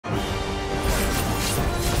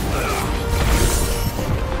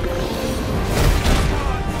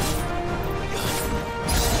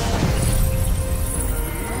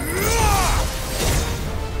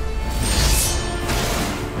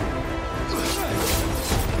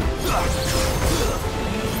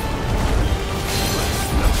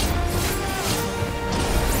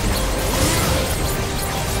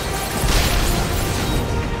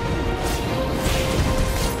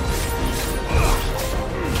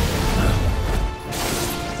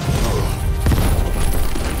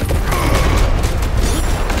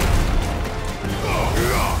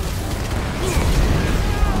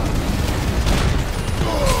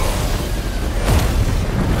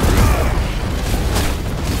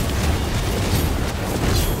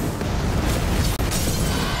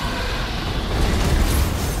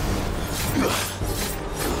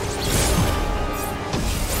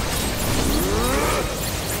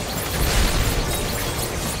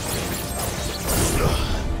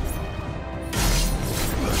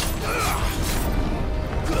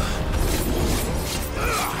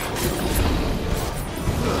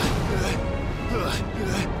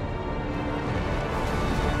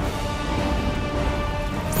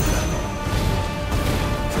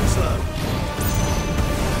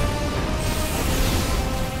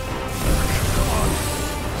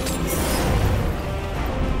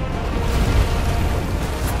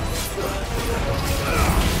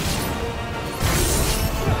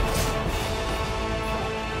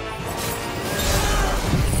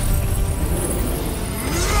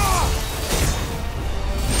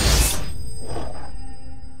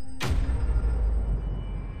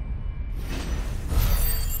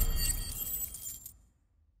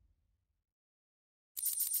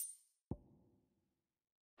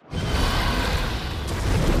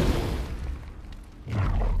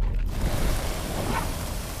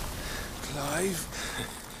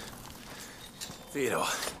Theodore,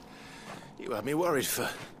 you had me worried for...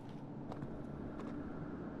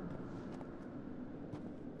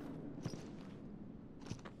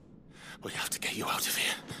 We have to get you out of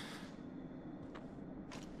here.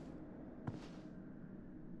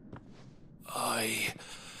 I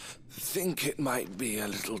think it might be a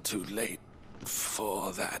little too late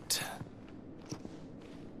for that.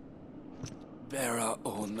 Bearer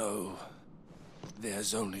or no,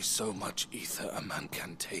 there's only so much ether a man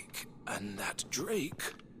can take, and that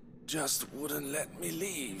Drake just wouldn't let me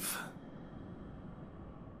leave.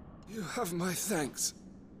 You have my thanks,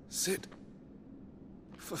 Sid,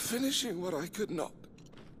 for finishing what I could not.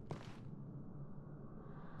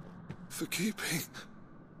 For keeping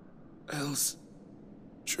Elle's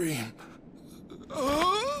dream.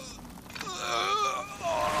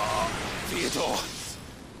 Theodore!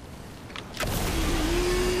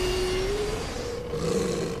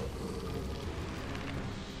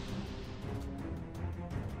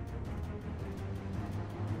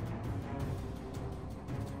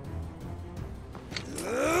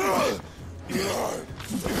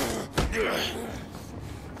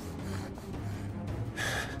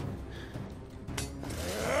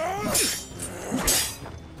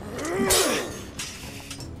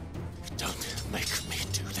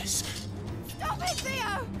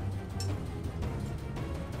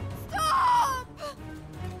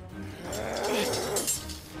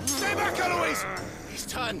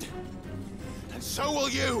 And so will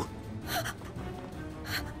you!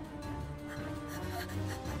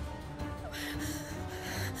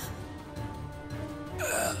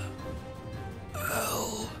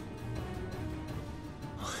 Elle...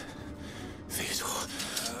 Theodore...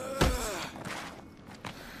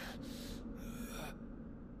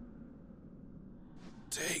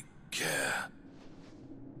 Take care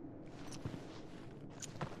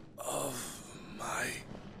of my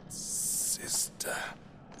sister.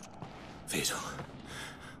 Theodore,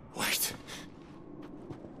 wait.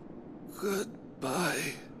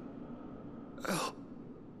 Goodbye, Elle.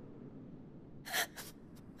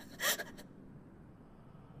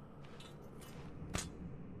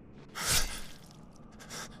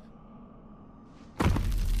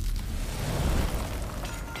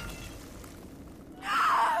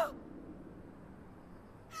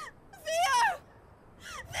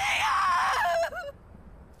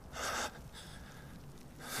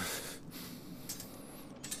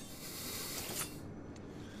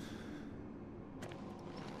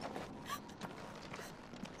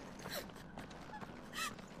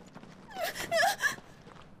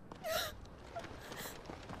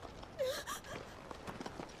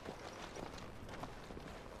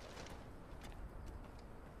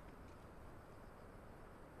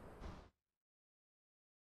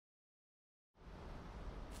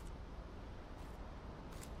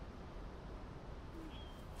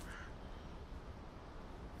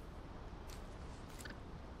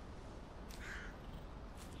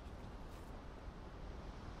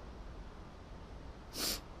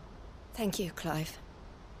 Thank you, Clive.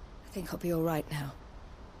 I think I'll be all right now.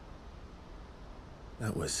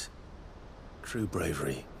 That was true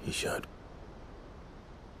bravery he showed.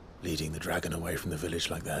 Leading the dragon away from the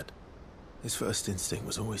village like that. His first instinct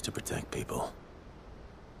was always to protect people.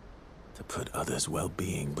 To put others'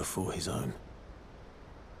 well-being before his own.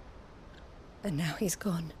 And now he's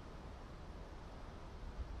gone.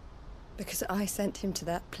 Because I sent him to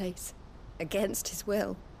that place, against his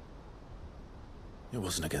will. It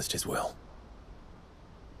wasn't against his will.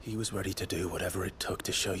 He was ready to do whatever it took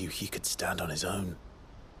to show you he could stand on his own.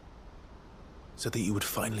 So that you would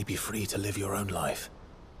finally be free to live your own life.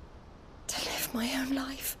 To live my own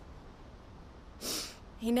life?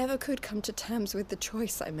 He never could come to terms with the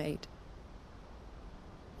choice I made.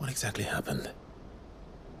 What exactly happened?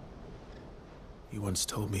 You once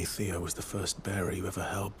told me Theo was the first bearer you ever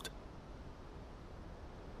helped.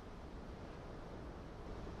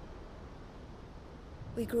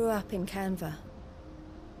 We grew up in Canva.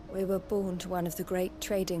 We were born to one of the great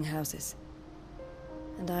trading houses.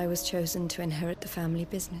 And I was chosen to inherit the family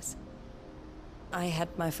business. I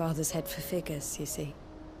had my father's head for figures, you see.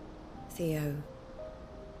 Theo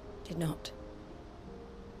did not.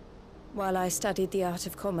 While I studied the art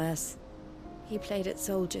of commerce, he played at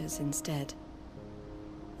soldiers instead.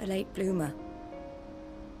 A late bloomer,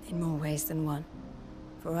 in more ways than one.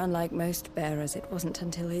 For unlike most bearers, it wasn't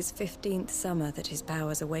until his 15th summer that his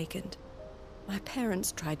powers awakened. My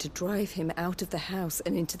parents tried to drive him out of the house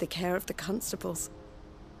and into the care of the constables.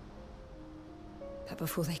 But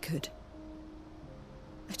before they could,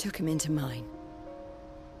 I took him into mine.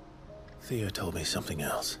 Theo told me something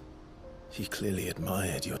else. He clearly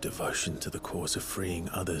admired your devotion to the cause of freeing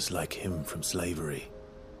others like him from slavery.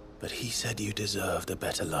 But he said you deserved a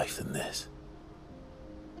better life than this.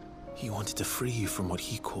 He wanted to free you from what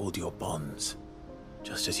he called your bonds,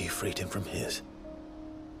 just as you freed him from his.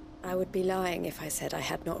 I would be lying if I said I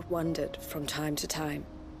had not wondered from time to time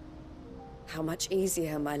how much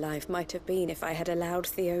easier my life might have been if I had allowed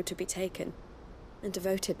Theo to be taken and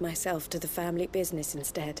devoted myself to the family business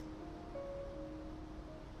instead.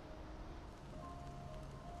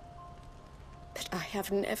 But I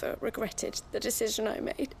have never regretted the decision I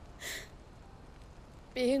made.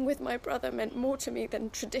 Being with my brother meant more to me than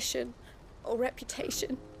tradition or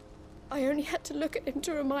reputation. I only had to look at him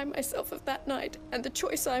to remind myself of that night and the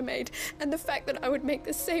choice I made, and the fact that I would make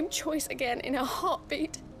the same choice again in a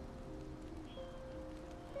heartbeat.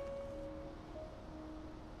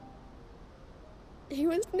 He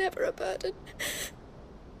was never a burden.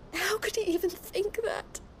 How could he even think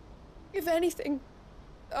that? If anything,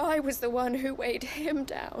 I was the one who weighed him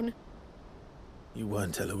down. You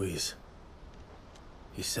weren't, Eloise.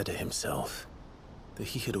 He said it himself, that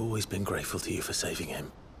he had always been grateful to you for saving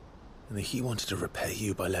him, and that he wanted to repay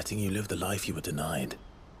you by letting you live the life you were denied.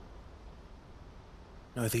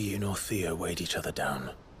 Neither you nor Theo weighed each other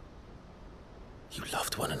down. You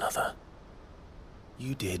loved one another.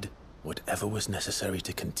 You did whatever was necessary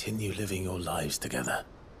to continue living your lives together,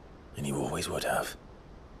 and you always would have.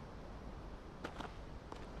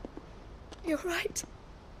 You're right.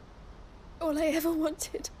 All I ever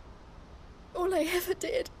wanted, all I ever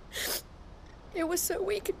did, it was so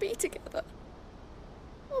we could be together.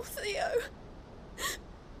 Oh, Theo,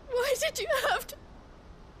 why did you have to...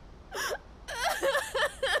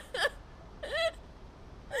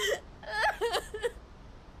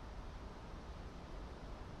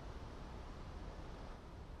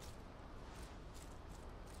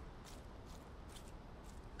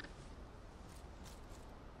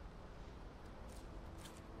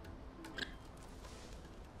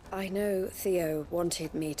 I know Theo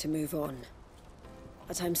wanted me to move on,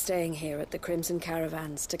 but I'm staying here at the Crimson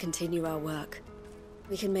Caravans to continue our work.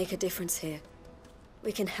 We can make a difference here.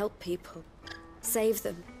 We can help people, save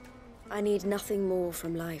them. I need nothing more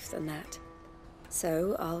from life than that.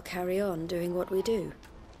 So I'll carry on doing what we do,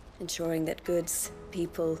 ensuring that goods,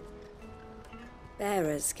 people,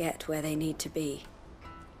 bearers get where they need to be,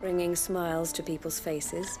 bringing smiles to people's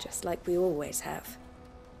faces, just like we always have,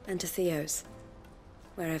 and to Theo's,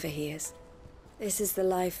 wherever he is. This is the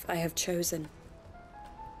life I have chosen.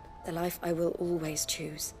 The life I will always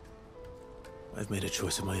choose. I've made a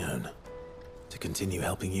choice of my own, to continue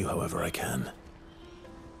helping you however I can,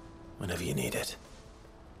 whenever you need it.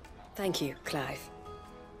 Thank you, Clive.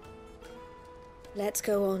 Let's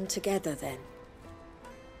go on together then,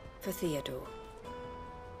 for Theodore.